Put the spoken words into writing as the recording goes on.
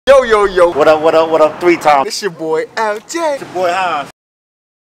Yo, yo, yo. What up, what up, what up? 3 times. It's your boy LJ. It's your boy Hans.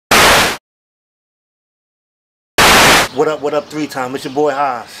 What up, 3 times. It's your boy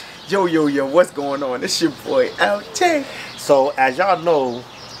Hans. Yo, yo, yo. What's going on? It's your boy LJ. So, as y'all know,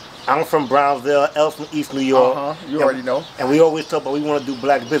 I'm from Brownsville, L from East New York. You already know. And we always talk about we want to do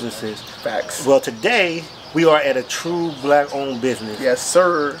black businesses. Facts. Well, today, we are at a true black-owned business. Yes,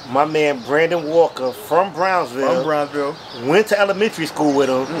 sir. My man Brandon Walker from Brownsville. Went to elementary school with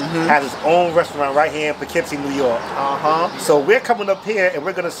him. Has his own restaurant right here in Poughkeepsie, New York. So we're coming up here and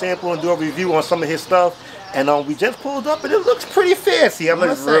we're gonna sample and do a review on some of his stuff. And we just pulled up and it looks pretty fancy. It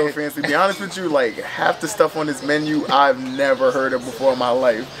looks real fancy. To be honest with you, like half the stuff on this menu I've never heard of before in my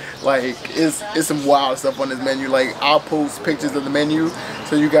life. Like it's some wild stuff on this menu. Like I'll post pictures of the menu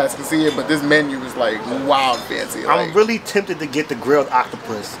so you guys can see it, but this menu is like wild fancy. Like, I'm really tempted to get the grilled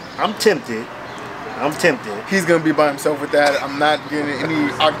octopus. I'm tempted. He's gonna be by himself with that. I'm not getting any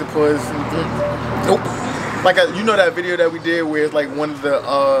octopus. Nope. Like you know that video that we did where it's like one of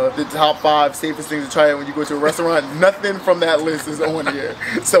the top 5 safest things to try when you go to a restaurant. Nothing from that list is on here.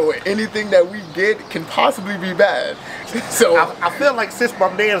 So anything that we get can possibly be bad. So I feel like since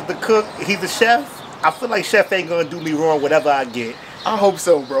my man's the cook, he's the chef. I feel like chef ain't gonna do me wrong whatever I get. I hope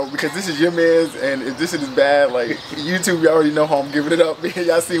so, bro, because this is your man's, and if this shit is bad, like YouTube, you already know how I'm giving it up.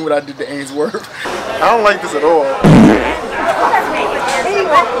 Y'all seen what I did to Ainsworth. I don't like this at all.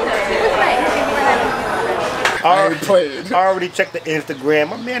 I already checked the Instagram.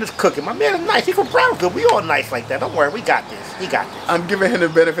 My man is cooking. My man is nice. He's from Brownsville. We all nice like that. Don't worry. We got this. He got this. I'm giving him the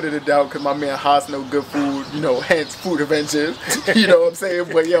benefit of the doubt because my man has no good food, you know, hence food adventures. You know what I'm saying?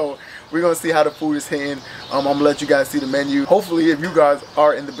 But yo, we're going to see how the food is hitting. I'm going to let you guys see the menu. Hopefully, if you guys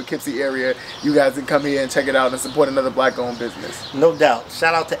are in the Poughkeepsie area, you guys can come here and check it out and support another black-owned business. No doubt.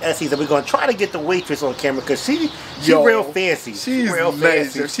 Shout out to Essie. And we're going to try to get the waitress on camera because she's real fancy. She's real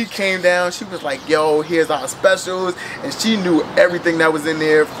nice. Fancy. She came down. She was like, yo, here's our specials. And she knew everything that was in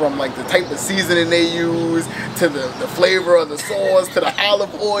there from like the type of seasoning they use to the flavor of the sauce to the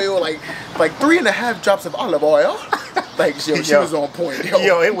olive oil. Like 3.5 drops of olive oil. Like, she was on point.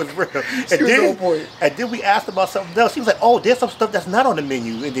 Yo, it was real. She was on point. And then we asked about something else. She was like, oh, there's some stuff that's not on the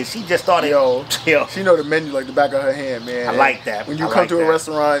menu. And then she just started. Yo. She know the menu like the back of her hand, man. I like that. When you come to a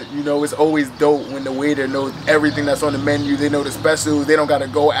restaurant, you know, it's always dope when the waiter knows everything that's on the menu. They know the specials. They don't got to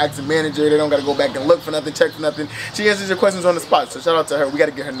go ask the manager. They don't got to go back and look for nothing, check for nothing. She answers your questions on the spot. So shout out to her. We got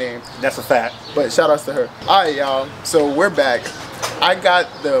to get her name. That's a fact. But shout outs to her. All right, y'all. So we're back. I got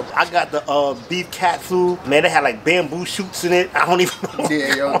the beef katsu. Man, they had like bamboo shoots in it. I don't even know.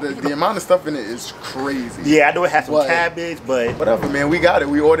 Yeah, yo, the amount of stuff in it is crazy. Yeah, I know it has some cabbage, but whatever, man. We got it.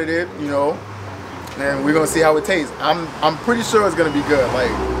 We ordered it, you know, and we're gonna see how it tastes. I'm pretty sure it's gonna be good.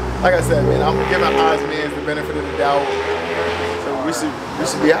 Like I said, man, I'm giving Oz man the benefit of the doubt. So we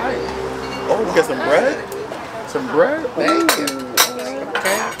should be alright. Oh, we got some bread. Some bread. Thank you.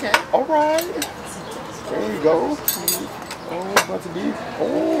 Okay. All right. There you go. Oh, bunch of beef.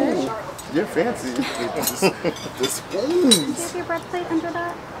 Oh, you're fancy. The spoons. Do you have your bread plate under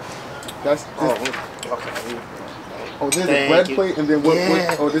that? That's okay. Oh, there's a bread plate, and then what?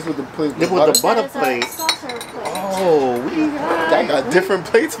 Oh, this was the plate. This was the butter plate. Oh, I got different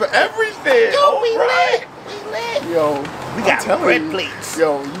plates for everything. Yo, we lit. Yo, we got bread plates.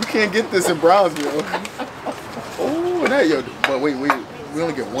 Yo, you can't get this in Brownsville. Oh, that yo. But wait. We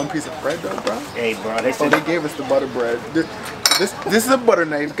only get one piece of bread though, bro. Hey, bro. They gave us the butter bread. This is a butter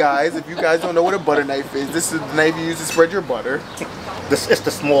knife, guys. If you guys don't know what a butter knife is, this is the knife you use to spread your butter. It's the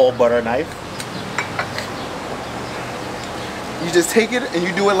small butter knife. You just take it and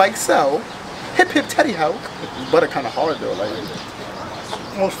you do it like so. Hip hip teddy ho. Butter kind of hard though, like.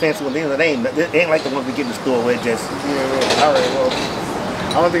 Most fancy ones, it ain't like the ones we get in the store where it just. Yeah. All right. Well,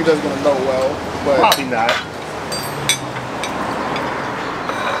 I don't think that's gonna melt well, but probably not.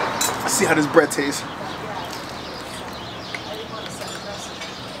 See how this bread tastes.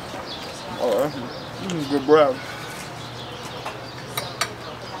 Oh, this is good bread.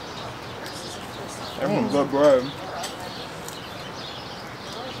 Good bread.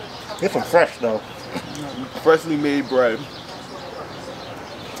 It's some fresh though. Freshly made bread.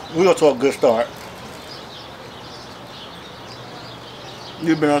 We got to a good start.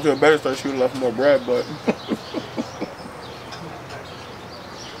 You've been on to a better start. She would have left more bread, but.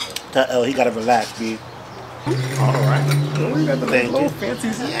 Tell L he gotta relax, B. Alright. We got the little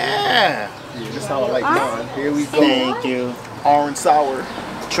fancies. Yeah, this is how I like mine. Here we go. Thank you. Orange sour.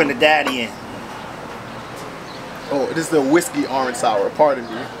 Trinidadian. Oh, this is the whiskey orange sour. Pardon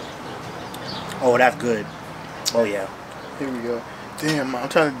me. Oh, that's good. Oh, yeah. Here we go. Damn, I'm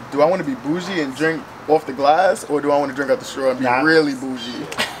trying to. Do I want to be bougie and drink off the glass, or do I want to drink out the straw and be really bougie?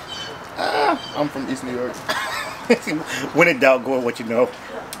 I'm from East New York. When in doubt, go with what you know.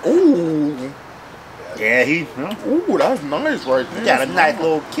 Ooh. Yeah, Ooh, that's nice right there. Got a nice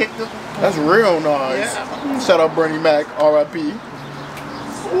little kick. That's real nice. Yeah. Shout out Bernie Mac, R.I.P.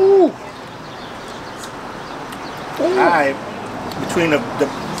 Ooh. Alright. Between the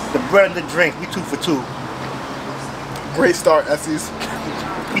bread and the drink, we 2 for 2. Great start, Essie's.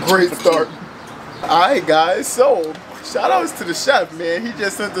 Great start. Alright guys, so shout outs to the chef, man. He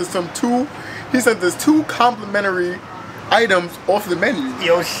just sent us two complimentary items off the menu.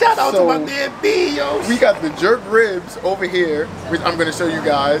 Yo, shout out to my man B, yo. We got the jerk ribs over here, which I'm gonna show you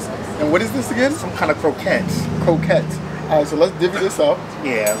guys. And what is this again? Some kind of croquettes. Croquettes. Alright, so let's divvy this up.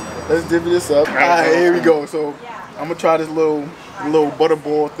 Yeah. Let's divvy this up. Alright, here we go. So I'm gonna try this little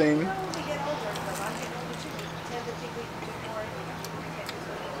butterball thing.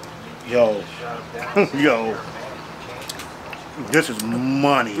 Yo. Yo. This is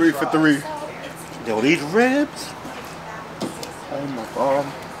money. 3 for 3. Yo, these ribs. Oh my god.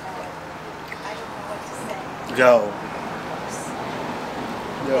 Yo.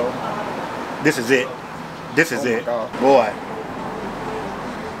 Yo. This is it. This is it. God. Boy.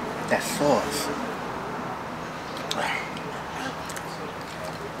 That sauce.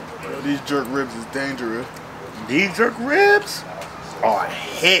 Yo, these jerk ribs is dangerous. These jerk ribs are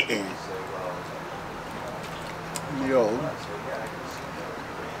hitting. Yo.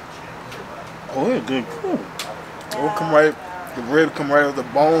 Oh, it's good too. It'll come right, the rib come right off the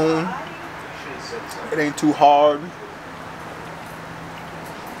bone. It ain't too hard.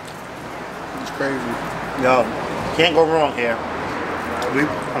 It's crazy. Yo, can't go wrong here.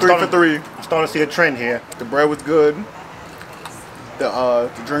 3 for 3. I'm starting to see a trend here. The bread was good. The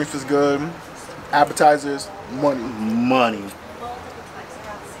drinks was good. Appetizers, money. Money.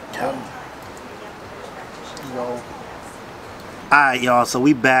 Yo. Alright, y'all, so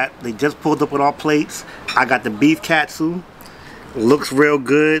we back. They just pulled up with our plates. I got the beef katsu. Looks real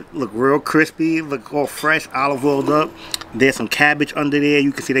good. Look real crispy. Look all fresh, olive oiled up. There's some cabbage under there.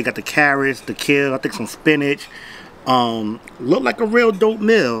 You can see they got the carrots, the kale, I think some spinach. Look like a real dope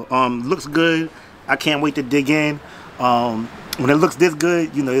meal. Looks good. I can't wait to dig in. When it looks this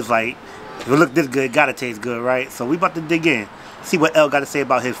good, you know, it's like, if it look this good, it gotta taste good, right? So we about to dig in. See what L got to say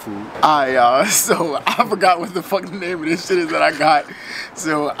about his food. Alright, y'all. So I forgot what the fucking name of this shit is that I got.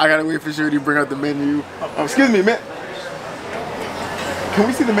 So I gotta wait for Shirley to bring out the menu. Excuse me, man. Can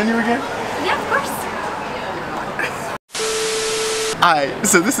we see the menu again? Yeah, of course. Alright,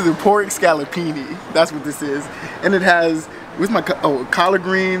 so this is a pork scallopini. That's what this is. And it has, where's my, collard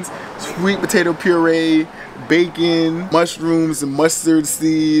greens, sweet potato puree, bacon, mushrooms, and mustard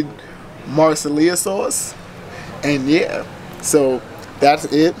seed, marsala sauce. And yeah. So that's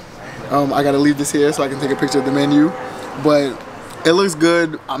it. I gotta leave this here so I can take a picture of the menu. But it looks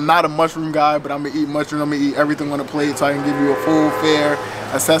good. I'm not a mushroom guy, but I'm gonna eat mushrooms. I'm gonna eat everything on the plate so I can give you a full, fair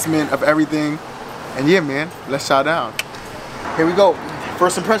assessment of everything. And yeah, man, let's chow down. Here we go.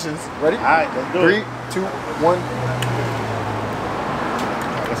 First impressions. Ready? All right, let's do it. 3, 2, 1.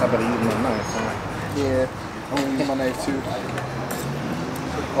 I guess I better use my knife. Huh? Yeah, I'm gonna use my knife too.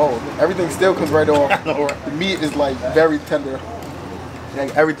 Oh, everything still comes right off. I know, right? The meat is like very tender.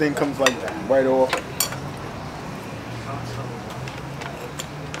 Like everything comes like right off.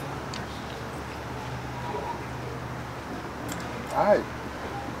 Alright.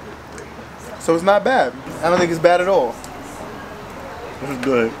 So it's not bad. I don't think it's bad at all. This is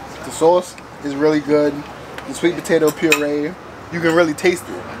good. The sauce is really good. The sweet potato puree, you can really taste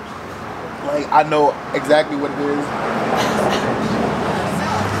it. Like I know exactly what it is.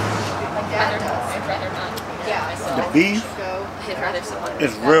 The beef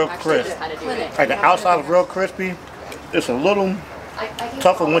is real crisp. Like the outside is real crispy. It's a little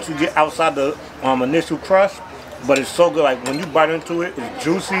tougher once you get outside the initial crust, but it's so good. Like when you bite into it, it's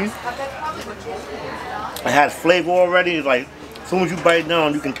juicy. It has flavor already. It's like as soon as you bite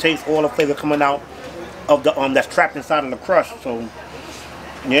down, you can taste all the flavor coming out of the that's trapped inside of the crust. So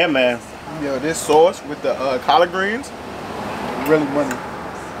yeah, man. Yo, this sauce with the collard greens, really money.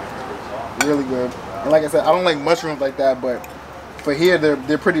 Really good. And like I said, I don't like mushrooms like that, but for here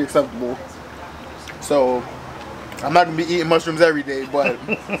they're pretty acceptable. So I'm not gonna be eating mushrooms every day, but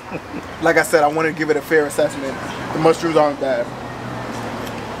like I said, I want to give it a fair assessment. The mushrooms aren't bad.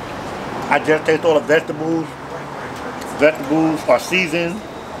 I just taste all the vegetables. Vegetables are seasoned.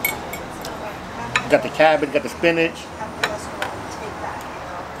 Got the cabbage, got the spinach.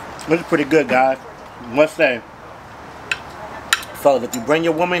 This is pretty good, guys. Must say. Fellas, if you bring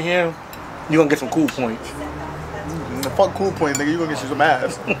your woman here, you're gonna get some cool points. Fuck cool points, nigga. You're gonna get you some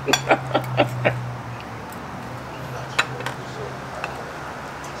ass.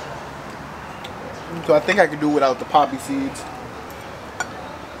 So I think I could do without the poppy seeds.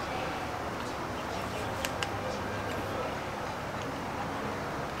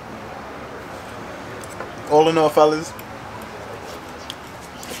 All in all, fellas,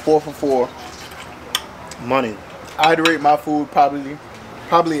 4 for 4. Money. I'd rate my food probably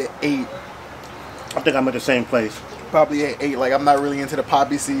an 8. I think I'm at the same place. Probably an 8. Like, I'm not really into the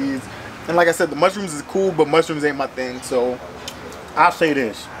poppy seeds. And like I said, the mushrooms is cool, but mushrooms ain't my thing, so. I'll say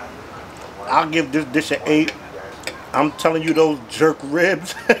this. I'll give this dish an 8. I'm telling you, those jerk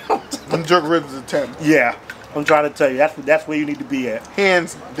ribs. Them jerk ribs is a 10. Yeah. I'm trying to tell you, that's where you need to be at.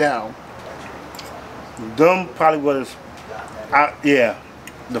 Hands down. Them probably was, yeah,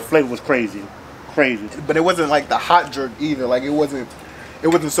 the flavor was crazy. Crazy. But it wasn't like the hot jerk either. Like, it wasn't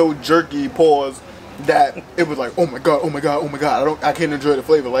so jerky, pause, that it was like, oh my god, oh my god, oh my god, I can't enjoy the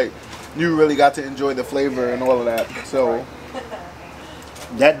flavor. Like, you really got to enjoy the flavor and all of that. So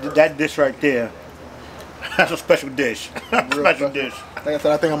that dish right there, that's a special dish. Special dish. Like I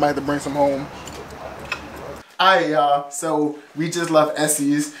said, I think I might have to bring some home. Alright, y'all, so we just left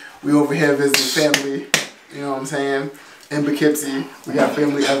Essie's. We over here visiting family, you know what I'm saying, in Poughkeepsie. We got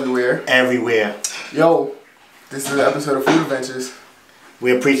family everywhere. Everywhere. Yo, this is an episode of Food Adventures.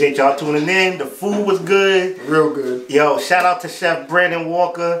 We appreciate y'all tuning in. The food was good. Real good. Yo, shout out to Chef Brandon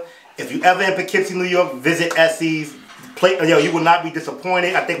Walker. If you ever in Poughkeepsie, New York, visit Essie's. Yo, you will not be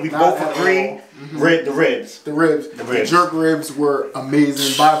disappointed. I think we both agree. The ribs. The ribs. The jerk ribs were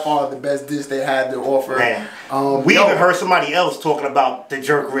amazing. By far the best dish they had to offer. Man. We even heard somebody else talking about the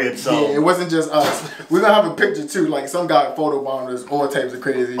jerk ribs. So. Yeah, it wasn't just us. We're going to have a picture too. Like, some guy photobombed us, all types of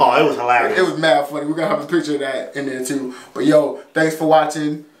crazy. Oh, it was hilarious. It was mad funny. We're going to have a picture of that in there too. But yo, thanks for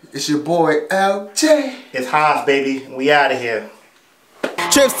watching. It's your boy, LJ. It's Haas, baby. We out of here.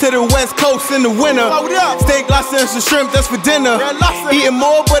 Trips to the West Coast in the winter. Steak, lobster, and some shrimp, that's for dinner. Eating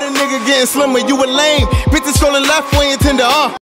more, but a nigga getting slimmer. You a lame. Bitches scrolling left when you tender,